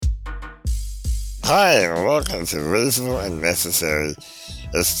Hi, and welcome to Reasonable and Necessary,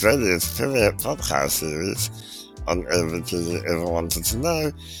 Australia's premier podcast series on everything you ever wanted to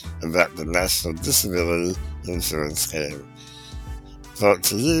know about the National Disability Insurance Scheme. Brought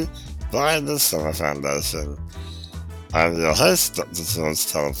to you by the Summer Foundation. I'm your host, Dr. George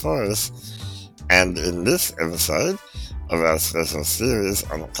Talaforis, and in this episode of our special series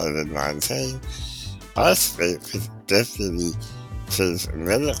on COVID-19, I speak with Deputy Chief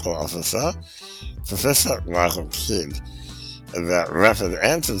Medical Officer Professor Michael Kidd about rapid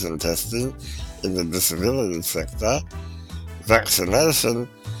antigen testing in the disability sector, vaccination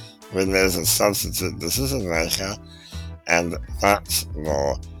when there's a substitute decision maker, and much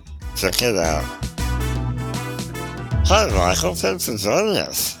more. Check it out. Hi Michael, thanks for joining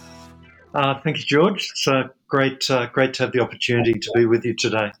us. Thank you, George. It's great to have the opportunity to be with you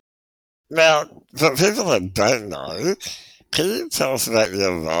today. Now, for people that don't know, can you tell us about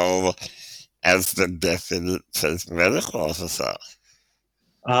your role as the Deputy Chief Medical Officer?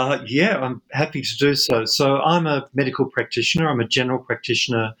 Yeah, I'm happy to do so. So I'm a medical practitioner. I'm a general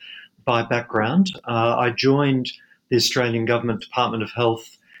practitioner by background. I joined the Australian Government Department of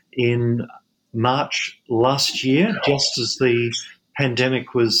Health in March last year, just as the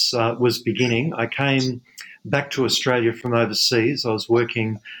pandemic was beginning. I came back to Australia from overseas. I was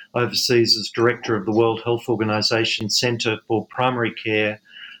working overseas as director of the World Health Organization Centre for Primary Care,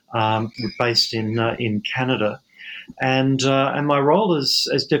 based in Canada. And my role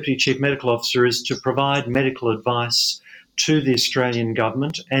as Deputy Chief Medical Officer is to provide medical advice to the Australian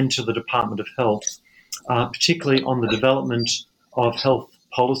Government and to the Department of Health, particularly on the development of health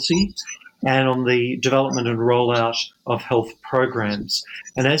policy and on the development and rollout of health programs.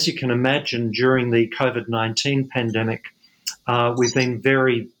 And as you can imagine, during the COVID-19 pandemic, we've been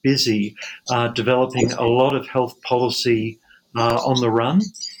very busy developing a lot of health policy on the run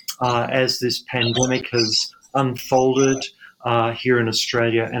as this pandemic has unfolded here in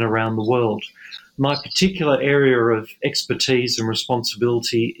Australia and around the world. My particular area of expertise and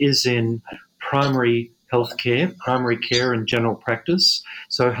responsibility is in primary healthcare, primary care and general practice,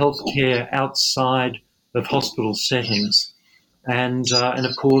 so healthcare outside of hospital settings. And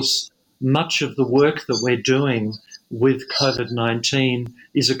of course, much of the work that we're doing with COVID-19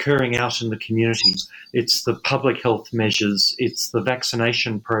 is occurring out in the community. It's the public health measures, it's the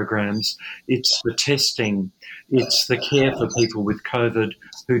vaccination programs, it's the testing, it's the care for people with COVID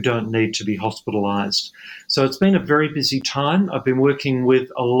who don't need to be hospitalised. So it's been a very busy time. I've been working with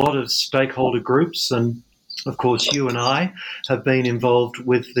a lot of stakeholder groups, and of course, you and I have been involved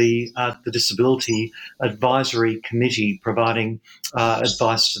with the Disability Advisory Committee, providing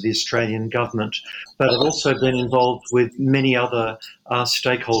advice to the Australian government. But I've also been involved with many other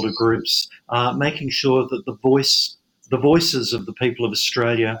stakeholder groups, making sure that the voices of the people of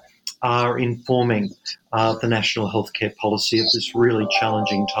Australia are informing the national healthcare policy at this really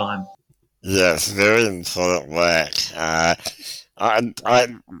challenging time. Yes, very important work.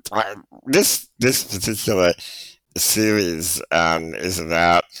 This particular series is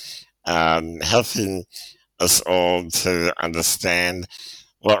about helping us all to understand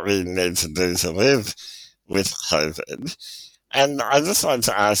what we need to do to live with COVID. And I just want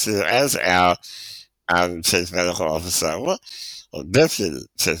to ask you, as our Chief Medical Officer, or Deputy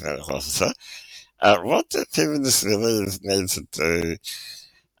Chief Medical Officer, what do people with disabilities need to do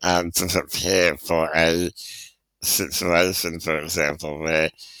to prepare for a situation, for example, where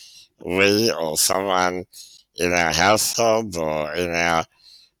we or someone in our household or in our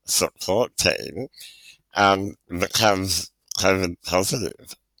support team becomes COVID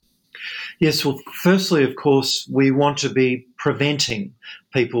positive? Yes, well, firstly, of course, we want to be preventing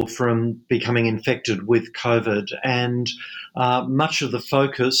people from becoming infected with COVID. And much of the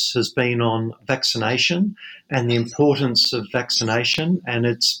focus has been on vaccination and the importance of vaccination. And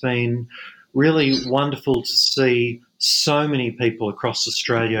it's been really wonderful to see so many people across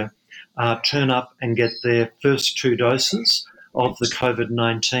Australia turn up and get their first two doses of the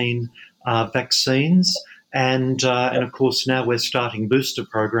COVID-19 vaccines. And of course, now we're starting booster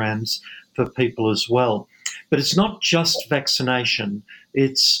programs for people as well. But it's not just vaccination,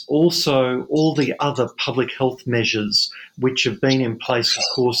 it's also all the other public health measures which have been in place, of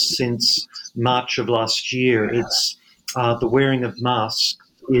course, since March of last year. It's the wearing of masks,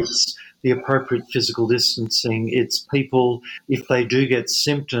 it's the appropriate physical distancing, it's people, if they do get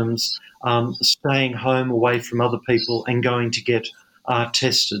symptoms, staying home away from other people and going to get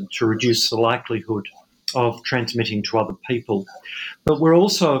tested to reduce the likelihood of transmitting to other people. But we're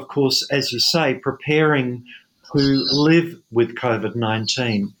also, of course, as you say, preparing to live with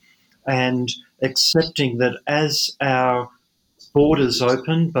COVID-19 and accepting that as our borders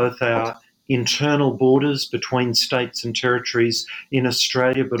open, both our internal borders between states and territories in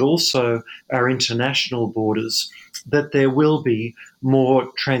Australia, but also our international borders, that there will be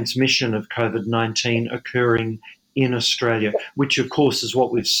more transmission of COVID-19 occurring in Australia, which of course is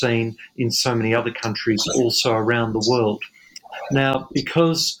what we've seen in so many other countries also around the world. Now,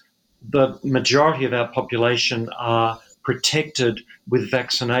 because the majority of our population are protected with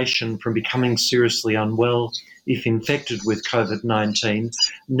vaccination from becoming seriously unwell if infected with COVID-19,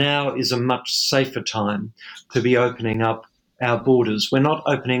 now is a much safer time to be opening up our borders. We're not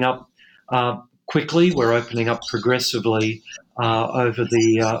opening up quickly, we're opening up progressively over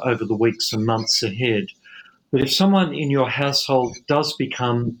the weeks and months ahead. But if someone in your household does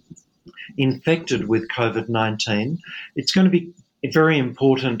become infected with COVID-19, it's going to be very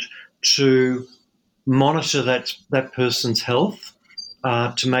important to monitor that person's health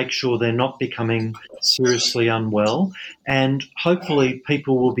to make sure they're not becoming seriously unwell. And hopefully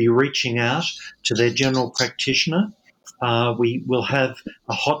people will be reaching out to their general practitioner. We will have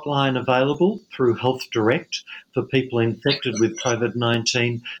a hotline available through Health Direct for people infected with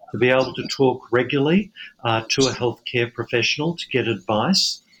COVID-19 to be able to talk regularly to a healthcare professional to get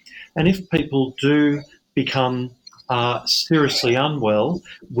advice. And if people do become seriously unwell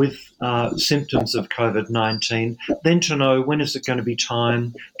with symptoms of COVID-19, then to know when is it going to be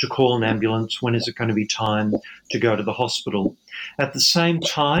time to call an ambulance, when is it going to be time to go to the hospital. At the same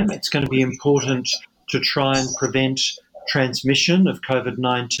time, it's going to be important to try and prevent transmission of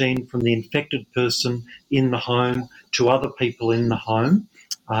COVID-19 from the infected person in the home to other people in the home.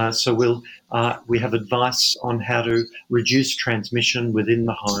 So we have advice on how to reduce transmission within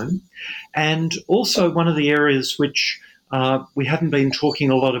the home. And also one of the areas which we haven't been talking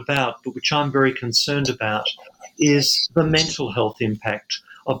a lot about, but which I'm very concerned about, is the mental health impact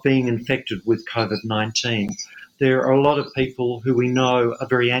of being infected with COVID-19. There are a lot of people who we know are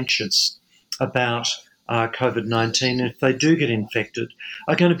very anxious about COVID-19, and if they do get infected,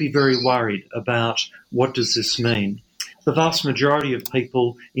 are going to be very worried about what does this mean. The vast majority of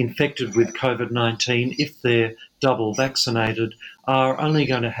people infected with COVID-19, if they're double vaccinated, are only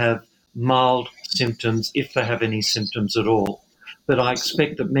going to have mild symptoms, if they have any symptoms at all. But I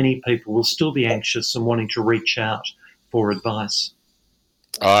expect that many people will still be anxious and wanting to reach out for advice.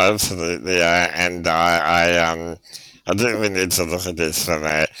 Oh, absolutely, and I think we need to look at this from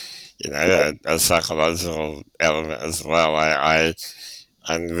a psychological element as well.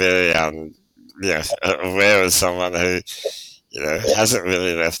 I'm very aware of someone who hasn't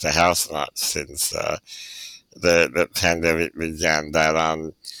really left the house much since the pandemic began.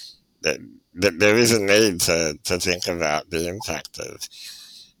 That there is a need to think about the impact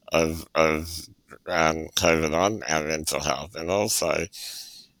of COVID on our mental health, and also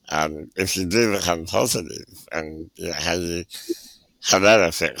if you do become positive, and how that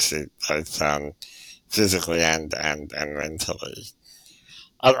affects you both physically and mentally.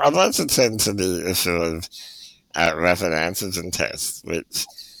 I'd like to turn to the issue of rapid antigen tests, which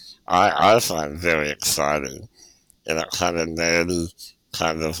I find very exciting in a kind of nerdy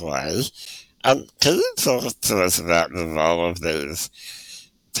kind of way. Can you talk to us about the role of these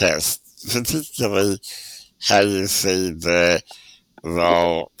tests, particularly how you see their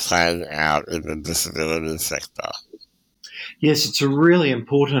role playing out in the disability sector? Yes, it's a really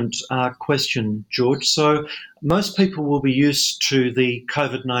important question, George. So most people will be used to the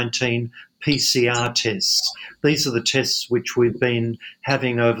COVID-19 PCR tests. These are the tests which we've been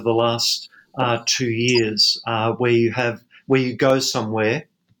having over the last 2 years, where you go somewhere,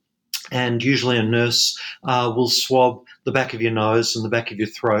 and usually a nurse will swab the back of your nose and the back of your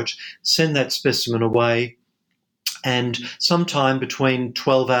throat, send that specimen away, and sometime between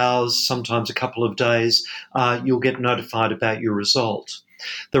 12 hours, sometimes a couple of days, you'll get notified about your result.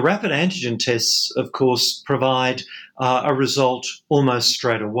 The rapid antigen tests, of course, provide a result almost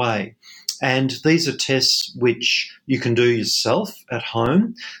straight away. And these are tests which you can do yourself at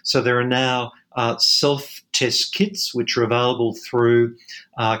home. So there are now self-test kits which are available through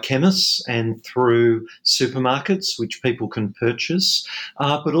chemists and through supermarkets, which people can purchase.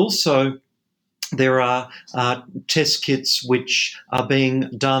 But also there are test kits which are being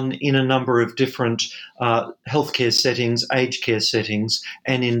done in a number of different healthcare settings, aged care settings,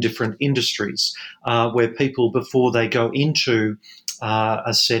 and in different industries, where people, before they go into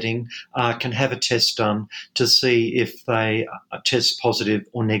a setting, can have a test done to see if they test positive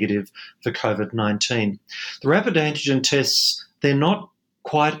or negative for COVID-19. The rapid antigen tests, they're not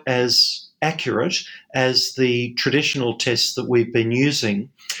quite as accurate as the traditional tests that we've been using,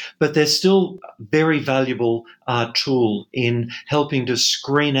 but they're still a very valuable tool in helping to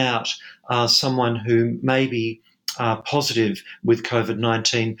screen out someone who may be positive with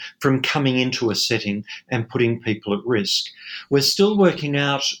COVID-19 from coming into a setting and putting people at risk. We're still working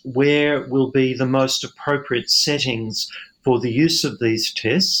out where will be the most appropriate settings for the use of these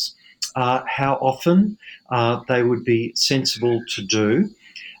tests, how often they would be sensible to do,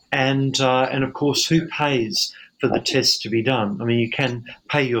 and of course, who pays for the tests to be done. I mean, you can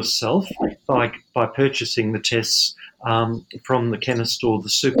pay yourself by purchasing the tests from the chemist or the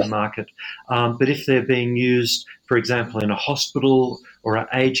supermarket, but if they're being used, for example, in a hospital or an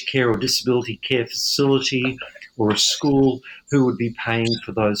aged care or disability care facility or a school, who would be paying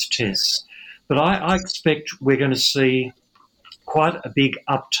for those tests? But I expect we're going to see quite a big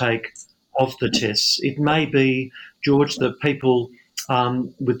uptake of the tests. It may be, George, that people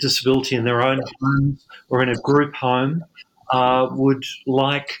with disability in their own homes or in a group home would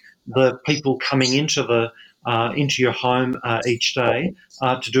like the people coming into your home each day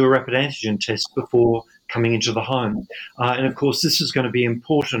to do a rapid antigen test before coming into the home. And of course, this is going to be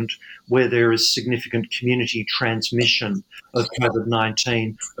important where there is significant community transmission of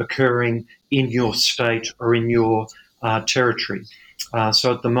COVID-19 occurring in your state or in your territory.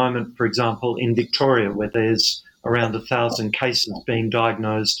 So at the moment, for example, in Victoria, where there's around 1,000 cases being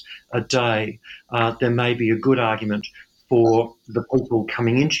diagnosed a day, there may be a good argument for the people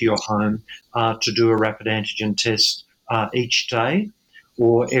coming into your home to do a rapid antigen test each day,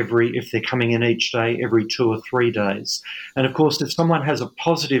 or if they're coming in each day, every 2 or 3 days. And of course, if someone has a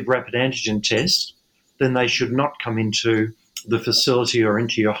positive rapid antigen test, then they should not come into the facility or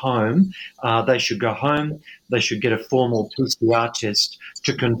into your home. They should go home. They should get a formal PCR test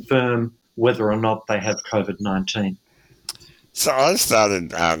to confirm whether or not they have COVID-19. So I started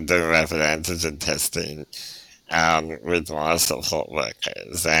doing rapid antigen testing with my support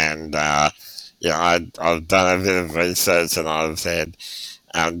workers, and I've done a bit of research, and I've said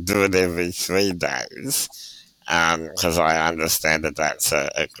do it every 3 days because I understand that that's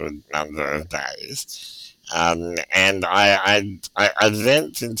a good number of days. And I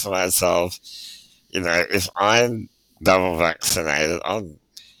then think to myself, if I'm double vaccinated, I'm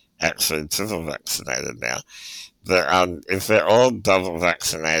actually triple vaccinated now, but if they're all double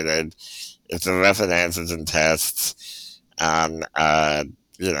vaccinated, if the rapid antigen tests,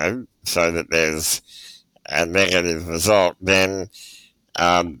 show that there's a negative result, then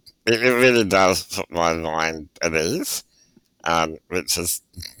it really does put my mind at ease, which has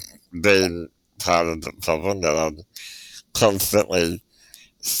been part of the problem that I'm constantly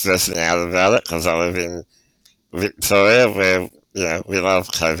stressing out about it because I live in Victoria where, we love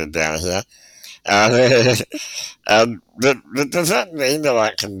COVID down here. But does that mean that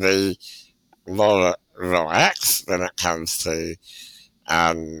I can be more relaxed when it comes to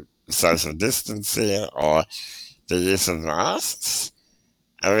social distancing or the use of masks?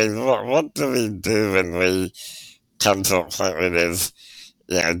 I mean, what do we do when we come to a point where there's,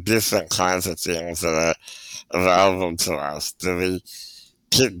 different kinds of things that are available to us? Do we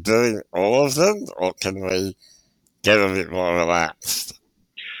keep doing all of them, or can we get a bit more relaxed?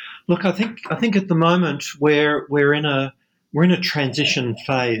 Look, I think at the moment we're in a transition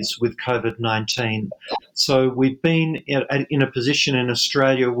phase with COVID-19. So we've been in a position in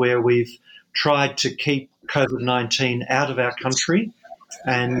Australia where we've tried to keep COVID-19 out of our country,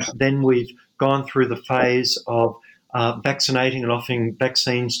 and then we've gone through the phase of vaccinating and offering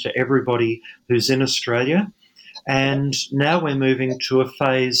vaccines to everybody who's in Australia. And now we're moving to a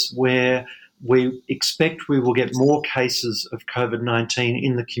phase where we expect we will get more cases of COVID-19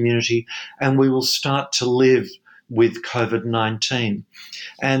 in the community, and we will start to live with COVID-19.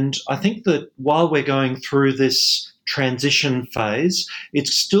 And I think that while we're going through this transition phase,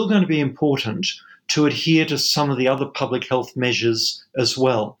 it's still going to be important to adhere to some of the other public health measures as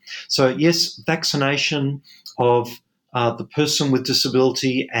well. So yes, vaccination of the person with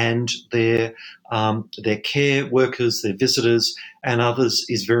disability and their care workers, their visitors and others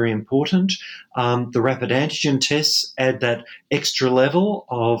is very important. The rapid antigen tests add that extra level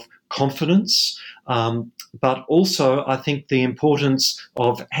of confidence, but also I think the importance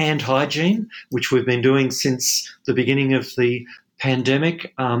of hand hygiene, which we've been doing since the beginning of the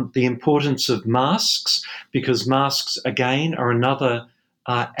pandemic, the importance of masks, because masks, again, are another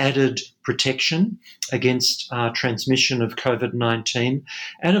added protection against transmission of COVID-19.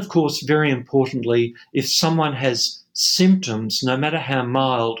 And of course, very importantly, if someone has symptoms, no matter how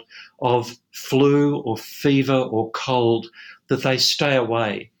mild, of flu or fever or cold, that they stay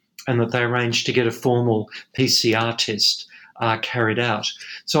away and that they arrange to get a formal PCR test carried out.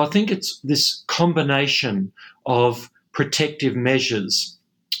 So I think it's this combination of protective measures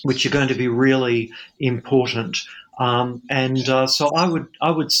which are going to be really important So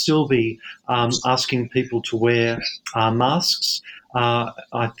I would still be asking people to wear masks.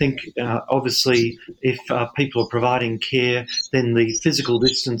 I think obviously if people are providing care, then the physical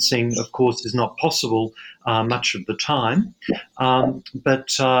distancing, of course, is not possible much of the time. But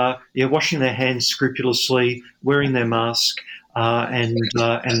washing their hands scrupulously, wearing their mask, and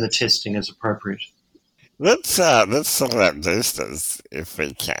the testing as appropriate. Let's talk about boosters if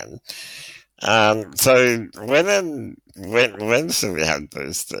we can. So when should we have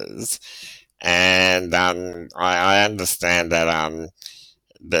boosters? And I understand that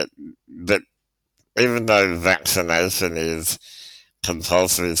that that even though vaccination is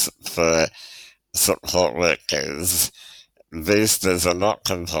compulsory for support workers, boosters are not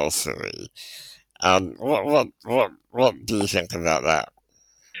compulsory. What do you think about that?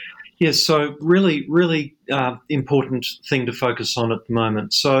 Yes, so really important thing to focus on at the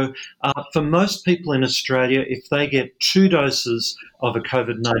moment. So, for most people in Australia, if they get 2 doses of a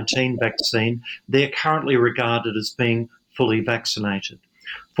COVID-19 vaccine, they're currently regarded as being fully vaccinated.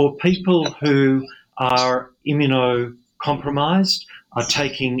 For people who are immunocompromised, are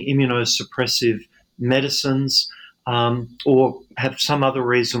taking immunosuppressive medicines, or have some other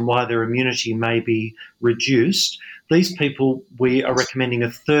reason why their immunity may be reduced, these people, we are recommending a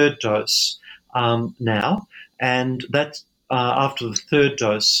third dose now, and that's after the third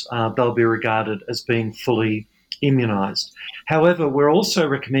dose, they'll be regarded as being fully immunised. However, we're also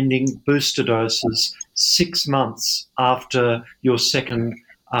recommending booster doses 6 months after your second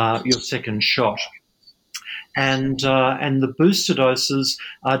shot. And the booster doses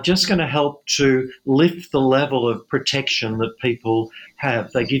are just going to help to lift the level of protection that people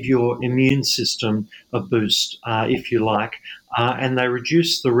have. They give your immune system a boost, if you like, and they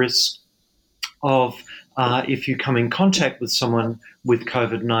reduce the risk of, if you come in contact with someone with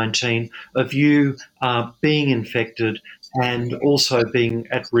COVID-19, of you being infected and also being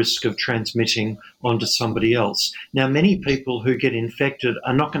at risk of transmitting onto somebody else. Now, many people who get infected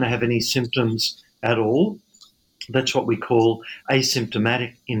are not going to have any symptoms at all. That's what we call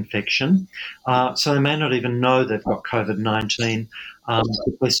asymptomatic infection. So they may not even know they've got COVID-19, but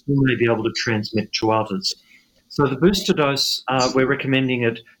they still may be able to transmit to others. So the booster dose, we're recommending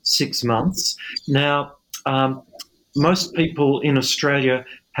at 6 months. Now, most people in Australia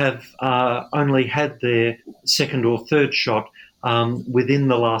have only had their second or third shot within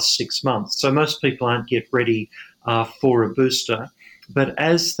the last 6 months. So most people aren't yet ready for a booster. But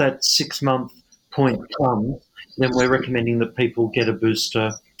as that 6 month point comes, then we're recommending that people get a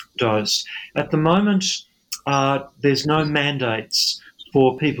booster dose. At the moment, there's no mandates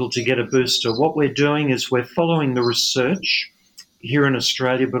for people to get a booster. What we're doing is we're following the research here in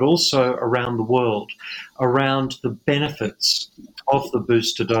Australia, but also around the world, around the benefits of the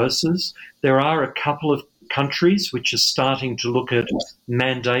booster doses. There are a couple of countries which are starting to look at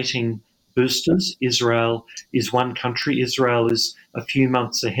mandating boosters. Israel is one country. Israel is a few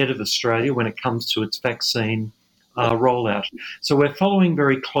months ahead of Australia when it comes to its vaccine rollout. So we're following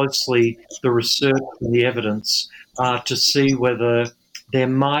very closely the research and the evidence to see whether there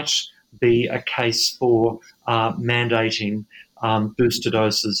might be a case for mandating booster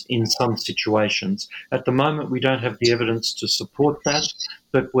doses in some situations. At the moment, we don't have the evidence to support that,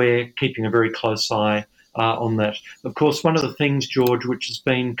 but we're keeping a very close eye on that. Of course, one of the things, George, which has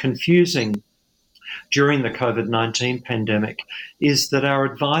been confusing during the COVID-19 pandemic is that our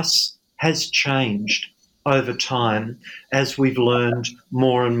advice has changed over time as we've learned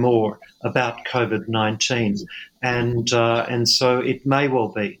more and more about COVID-19. And so it may well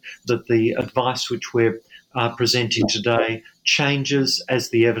be that the advice which we're presenting today changes as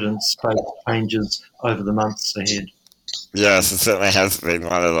the evidence base changes over the months ahead. Yes, it certainly has been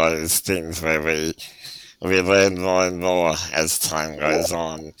one of those things where we learn more and more as time goes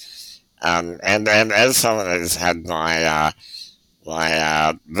on. And as someone who's had my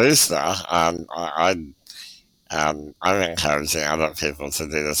booster, I'm encouraging other people to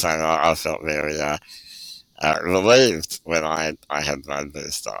do the same. I felt very relieved when I had my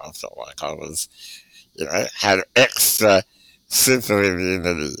booster. I felt like I was, had extra super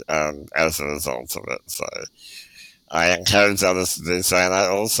immunity as a result of it. So I encourage others to do so. And I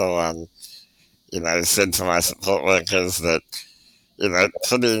also, said to my support workers that,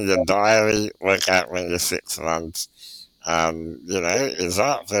 put in your diary, work out when your 6 months, is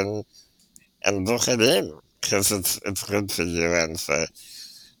up and book it in because it's good for you and for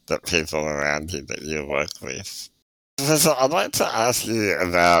the people around you that you work with. Professor, I'd like to ask you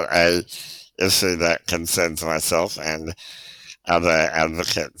about a issue that concerns myself and other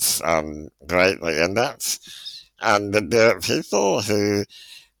advocates greatly, and that's that there are people who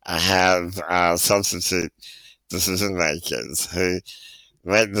have substitute decision makers who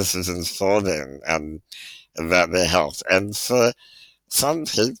make decisions for them about their health. And for some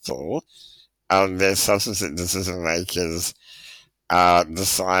people, their subsequent decision makers are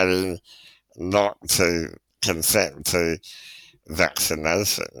deciding not to consent to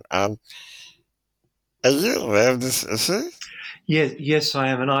vaccination. Are you aware of this issue? Yes, I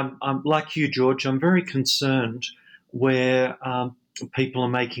am, and I'm like you, George. I'm very concerned where people are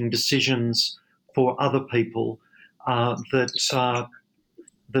making decisions for other people that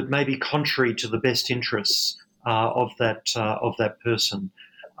may be contrary to the best interests of that person.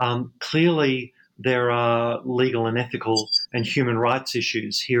 Clearly, there are legal and ethical and human rights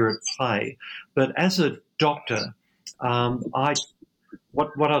issues here at play, but as a doctor,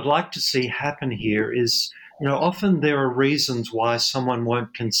 what I'd like to see happen here is, often there are reasons why someone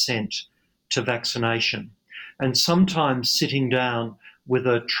won't consent to vaccination, and sometimes sitting down with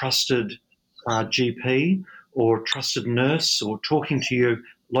a trusted GP or trusted nurse or talking to your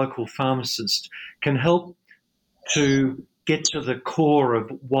local pharmacist can help to get to the core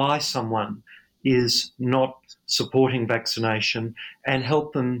of why someone is not supporting vaccination and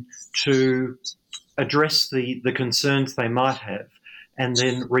help them to address the concerns they might have and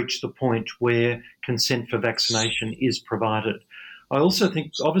then reach the point where consent for vaccination is provided. I also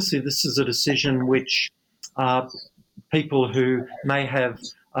think, obviously, this is a decision which people who may have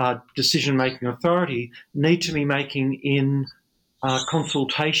decision-making authority need to be making in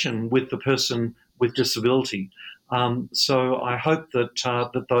consultation with the person with disability. So I hope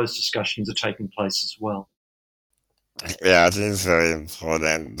that those discussions are taking place as well. Yeah, I think it's very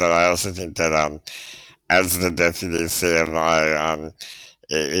important, but I also think that as the deputy CMO,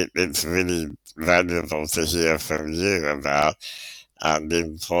 it's really valuable to hear from you about the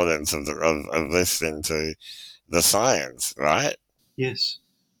importance of listening to the science, right? Yes,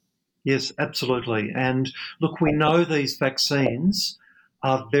 absolutely. And look, we know these vaccines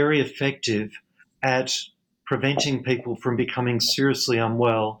are very effective at preventing people from becoming seriously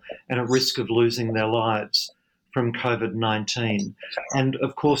unwell and at risk of losing their lives from COVID-19. And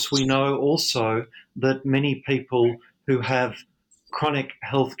of course, we know also that many people who have chronic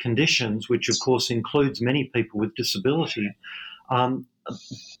health conditions, which of course includes many people with disability, um,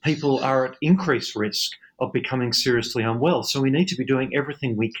 people are at increased risk of becoming seriously unwell. So we need to be doing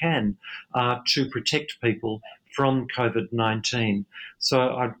everything we can to protect people from COVID-19. So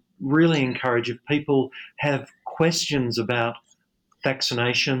I really encourage, if people have questions about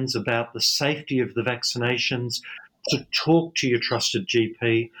vaccinations, about the safety of the vaccinations, to talk to your trusted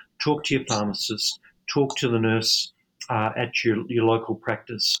GP, talk to your pharmacist, talk to the nurse at your local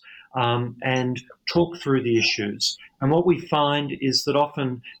practice, and talk through the issues. And what we find is that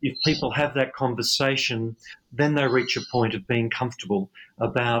often, if people have that conversation, then they reach a point of being comfortable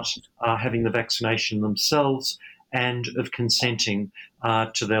about having the vaccination themselves and of consenting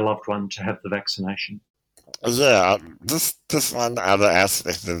to their loved one to have the vaccination. Yeah, just one other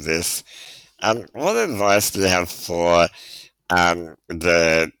aspect of this. What advice do you have for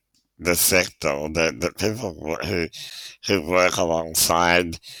the sector, the people who work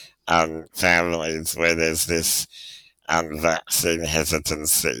alongside families where there's this vaccine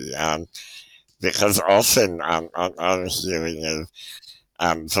hesitancy? Because often I'm hearing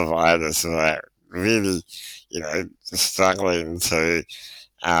of providers who are really, struggling to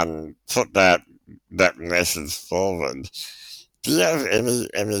put that message forward. Do you have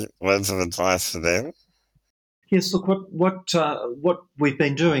any words of advice for them? Yes, look, what we've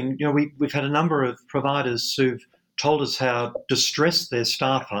been doing, we've had a number of providers who've told us how distressed their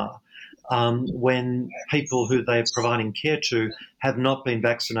staff are when people who they're providing care to have not been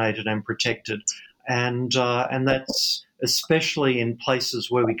vaccinated and protected, and that's especially in places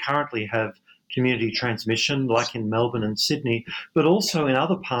where we currently have community transmission, like in Melbourne and Sydney, but also in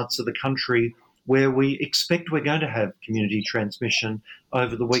other parts of the country where we expect we're going to have community transmission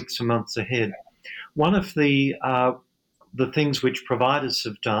over the weeks and months ahead. One of the things which providers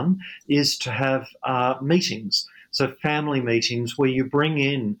have done is to have meetings, so family meetings where you bring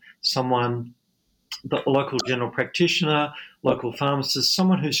in someone, the local general practitioner, local pharmacist,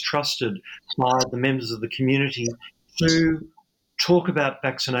 someone who's trusted by the members of the community to talk about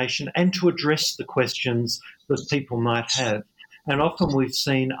vaccination and to address the questions that people might have. And often we've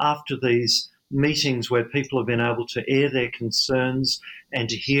seen after these meetings where people have been able to air their concerns and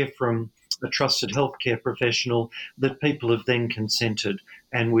to hear from a trusted healthcare professional that people have then consented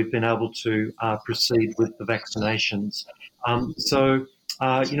and we've been able to proceed with the vaccinations.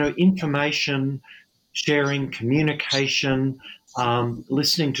 Information sharing, communication,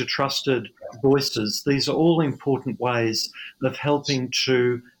 listening to trusted voices, these are all important ways of helping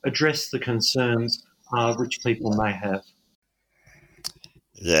to address the concerns which people may have.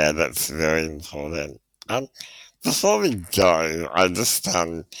 Yeah, that's very important. Before we go, I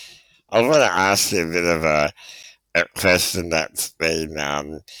want to ask you a bit of a question that's been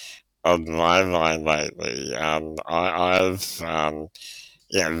on my mind lately. I've been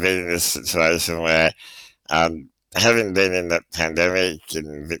in this situation where, having been in the pandemic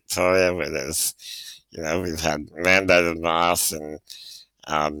in Victoria, where we've had mandated masks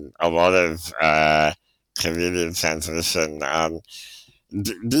and a lot of community transmission.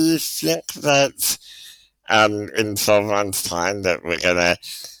 Do you think that in 12 months' time that we're going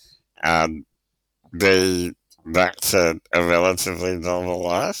to be back to a relatively normal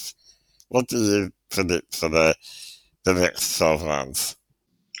life? What do you predict for the next 12 months?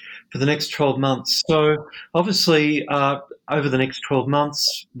 For the next 12 months. So obviously, over the next 12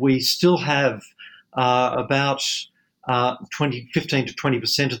 months, we still have about 15 to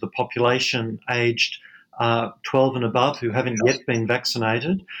 20% of the population aged 12 and above who haven't yet been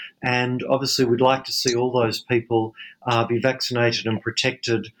vaccinated. And obviously, we'd like to see all those people be vaccinated and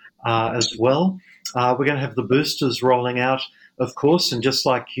protected as well. We're going to have the boosters rolling out, of course, and just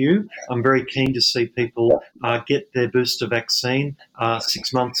like you, I'm very keen to see people get their booster vaccine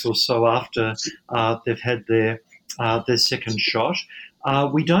 6 months or so after they've had their second shot.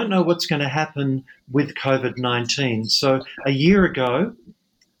 We don't know what's going to happen with COVID-19. So a year ago,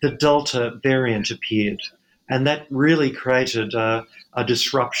 the Delta variant appeared, and that really created a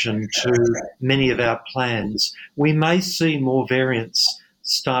disruption to many of our plans. We may see more variants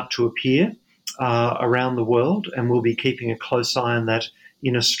start to appear around the world, and we'll be keeping a close eye on that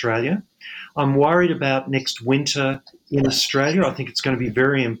in Australia. I'm worried about next winter in Australia. I think it's going to be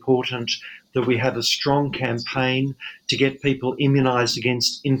very important that we have a strong campaign to get people immunised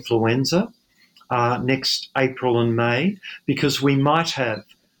against influenza next April and May, because we might have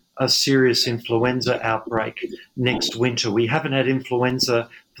a serious influenza outbreak next winter. We haven't had influenza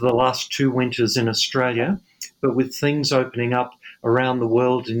for the last 2 winters in Australia, but with things opening up around the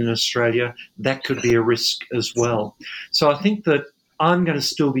world and in Australia, that could be a risk as well. So I think that I'm going to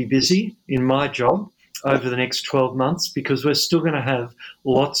still be busy in my job over the next 12 months because we're still going to have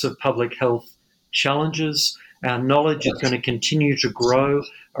lots of public health challenges. Our knowledge is going to continue to grow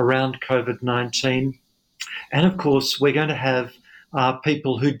around COVID-19. And of course, we're going to have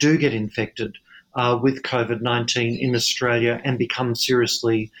people who do get infected with COVID-19 in Australia and become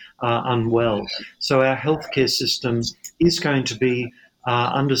seriously unwell. So our healthcare system is going to be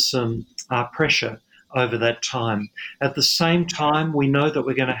under some pressure over that time. At the same time, we know that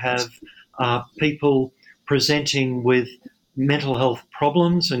we're going to have people presenting with mental health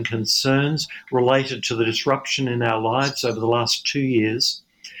problems and concerns related to the disruption in our lives over the last 2 years.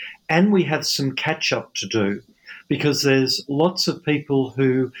 And we have some catch-up to do because there's lots of people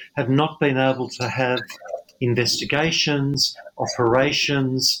who have not been able to have investigations,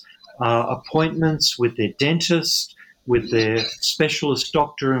 operations, appointments with their dentist, with their specialist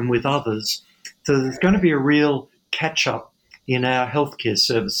doctor and with others. So there's going to be a real catch-up in our healthcare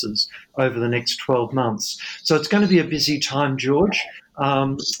services over the next 12 months. So it's going to be a busy time, George.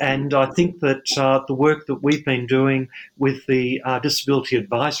 And I think that the work that we've been doing with the Disability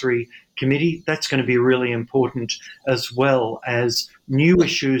Advisory Committee, that's going to be really important, as well as new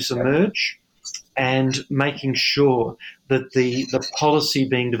issues emerge and making sure that the policy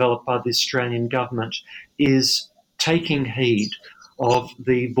being developed by the Australian government is taking heed of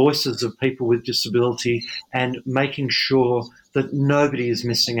the voices of people with disability and making sure that nobody is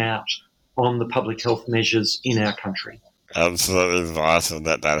missing out on the public health measures in our country. Absolutely vital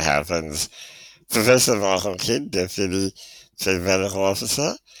that happens. Professor Michael Kidd, Deputy Chief Medical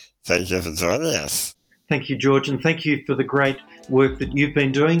Officer, thank you for joining us. Thank you, George, and thank you for the great work that you've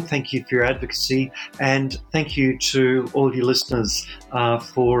been doing. Thank you for your advocacy, and thank you to all your listeners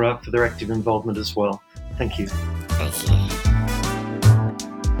for their active involvement as well. Thank you. Thank you.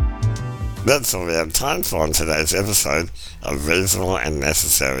 That's all we have time for on today's episode of Reasonable and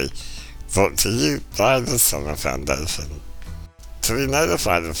Necessary, brought to you by the Summer Foundation. To be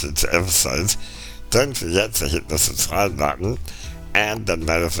notified of future episodes, don't forget to hit the subscribe button and the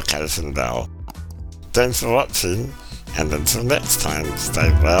notification bell. Thanks for watching, and until next time, stay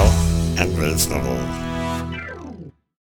well and reasonable.